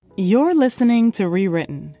You're listening to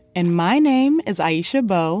Rewritten, and my name is Aisha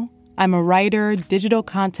Bowe. I'm a writer, digital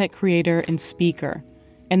content creator, and speaker.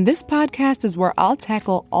 And this podcast is where I'll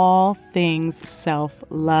tackle all things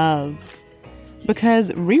self-love.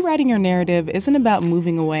 Because rewriting your narrative isn't about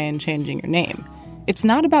moving away and changing your name. It's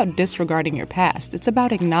not about disregarding your past. It's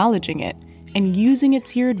about acknowledging it and using it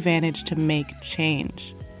to your advantage to make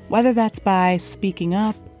change. Whether that's by speaking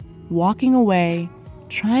up, walking away,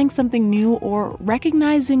 trying something new, or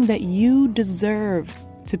recognizing that you deserve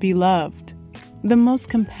to be loved. The most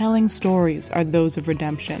compelling stories are those of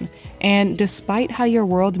redemption, and despite how your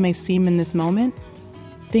world may seem in this moment,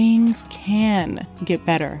 things can get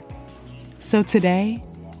better. So today,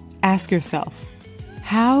 ask yourself,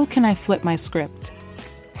 how can I flip my script?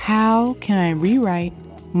 How can I rewrite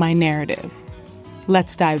my narrative?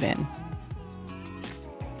 Let's dive in.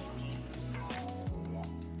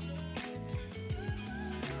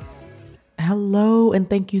 Hello, and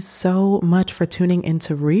thank you so much for tuning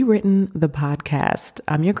into Rewritten, the podcast.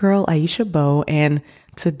 I'm your girl, Aisha Bowe, and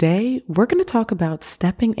today we're going to talk about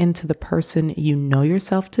stepping into the person you know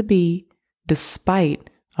yourself to be, despite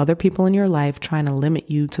other people in your life trying to limit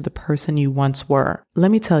you to the person you once were.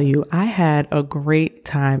 Let me tell you, I had a great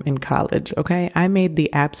time in college, okay? I made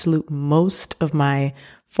the absolute most of my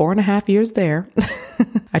 4.5 years there.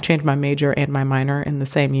 I changed my major and my minor in the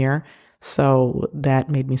same year. So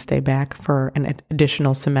that made me stay back for an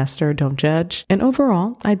additional semester, don't judge. And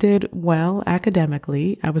overall, I did well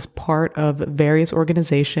academically. I was part of various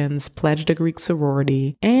organizations, pledged a Greek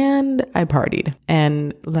sorority, and I partied.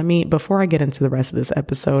 And before I get into the rest of this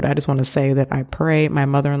episode, I just want to say that I pray my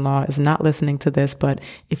mother-in-law is not listening to this, but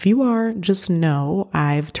if you are, just know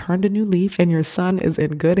I've turned a new leaf and your son is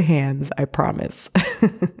in good hands, I promise.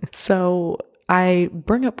 So I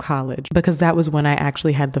bring up college because that was when I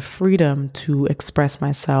actually had the freedom to express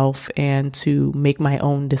myself and to make my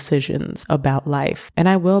own decisions about life. And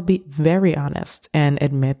I will be very honest and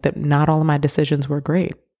admit that not all of my decisions were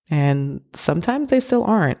great. And sometimes they still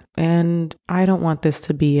aren't. And I don't want this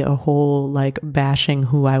to be a whole bashing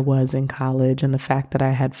who I was in college and the fact that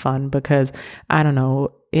I had fun, because I don't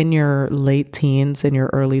know, in your late teens, in your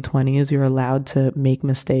early 20s, you're allowed to make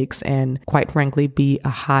mistakes and quite frankly be a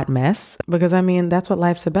hot mess, because that's what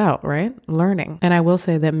life's about, right? Learning. And I will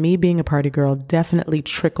say that me being a party girl definitely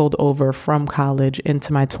trickled over from college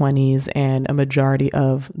into my 20s and a majority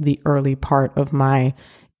of the early part of my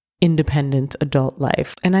independent adult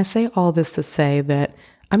life. And I say all this to say that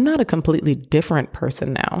I'm not a completely different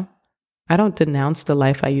person now. I don't denounce the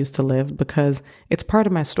life I used to live because it's part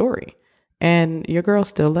of my story. And your girl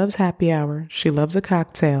still loves happy hour. She loves a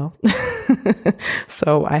cocktail.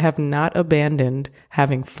 So I have not abandoned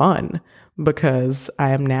having fun because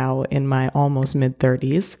I am now in my almost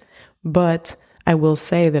mid-30s. But I will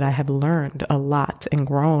say that I have learned a lot and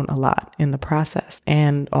grown a lot in the process.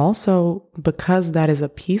 And also because that is a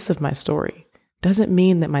piece of my story, doesn't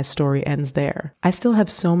mean that my story ends there. I still have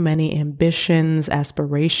so many ambitions,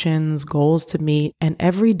 aspirations, goals to meet, and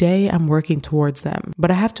every day I'm working towards them. But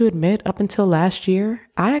I have to admit, up until last year,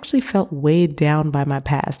 I actually felt weighed down by my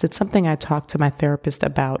past. It's something I talk to my therapist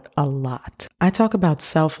about a lot. I talk about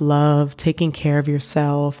self-love, taking care of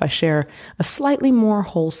yourself. I share a slightly more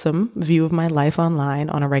wholesome view of my life online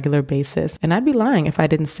on a regular basis. And I'd be lying if I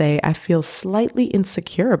didn't say I feel slightly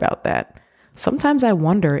insecure about that. Sometimes I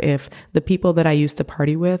wonder if the people that I used to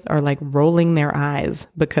party with are rolling their eyes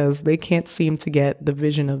because they can't seem to get the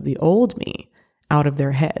vision of the old me out of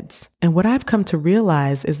their heads. And what I've come to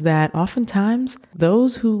realize is that oftentimes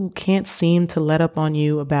those who can't seem to let up on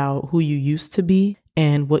you about who you used to be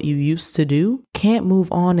and what you used to do can't move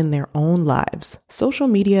on in their own lives. Social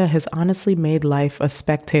media has honestly made life a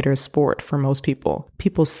spectator sport for most people.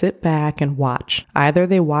 People sit back and watch. Either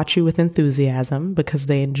they watch you with enthusiasm because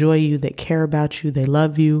they enjoy you, they care about you, they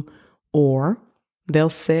love you, or they'll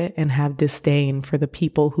sit and have disdain for the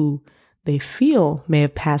people who they feel may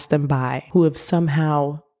have passed them by, who have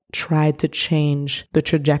somehow tried to change the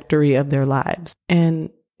trajectory of their lives.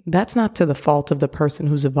 And that's not to the fault of the person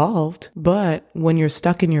who's evolved, but when you're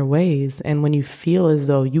stuck in your ways and when you feel as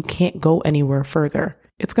though you can't go anywhere further,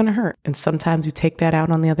 it's going to hurt. And sometimes you take that out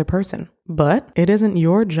on the other person. But it isn't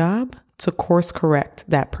your job to course correct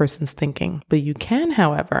that person's thinking. But you can,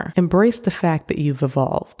 however, embrace the fact that you've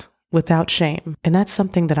evolved without shame. And that's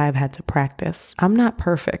something that I've had to practice. I'm not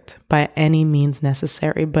perfect by any means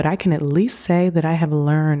necessary, but I can at least say that I have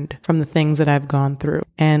learned from the things that I've gone through.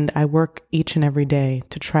 And I work each and every day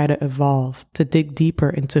to try to evolve, to dig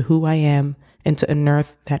deeper into who I am and to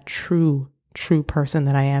unearth that true true person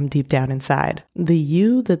that I am deep down inside. The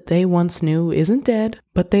you that they once knew isn't dead,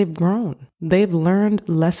 but they've grown. They've learned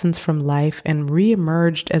lessons from life and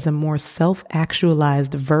reemerged as a more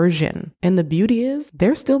self-actualized version. And the beauty is,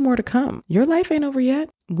 there's still more to come. Your life ain't over yet.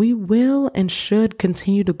 We will and should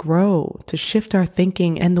continue to grow, to shift our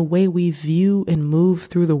thinking and the way we view and move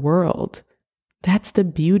through the world. That's the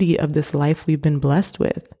beauty of this life we've been blessed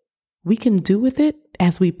with. We can do with it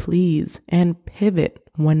as we please and pivot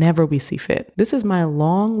whenever we see fit. This is my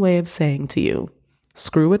long way of saying to you,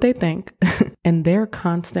 screw what they think and their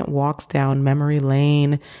constant walks down memory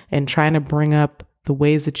lane and trying to bring up the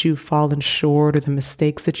ways that you've fallen short or the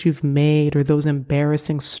mistakes that you've made or those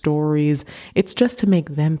embarrassing stories. It's just to make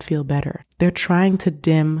them feel better. They're trying to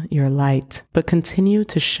dim your light, but continue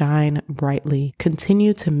to shine brightly.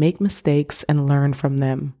 Continue to make mistakes and learn from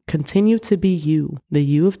them. Continue to be you, the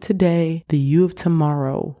you of today, the you of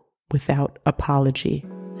tomorrow, without apology.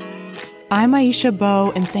 I'm Aisha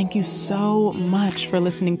Bowe, and thank you so much for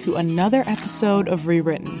listening to another episode of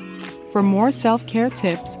Rewritten. For more self-care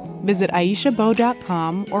tips, visit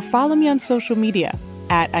AishaBowe.com or follow me on social media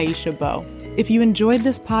at Aisha Bowe. If you enjoyed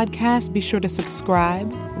this podcast, be sure to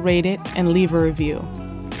subscribe, rate it, and leave a review.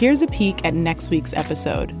 Here's a peek at next week's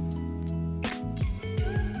episode.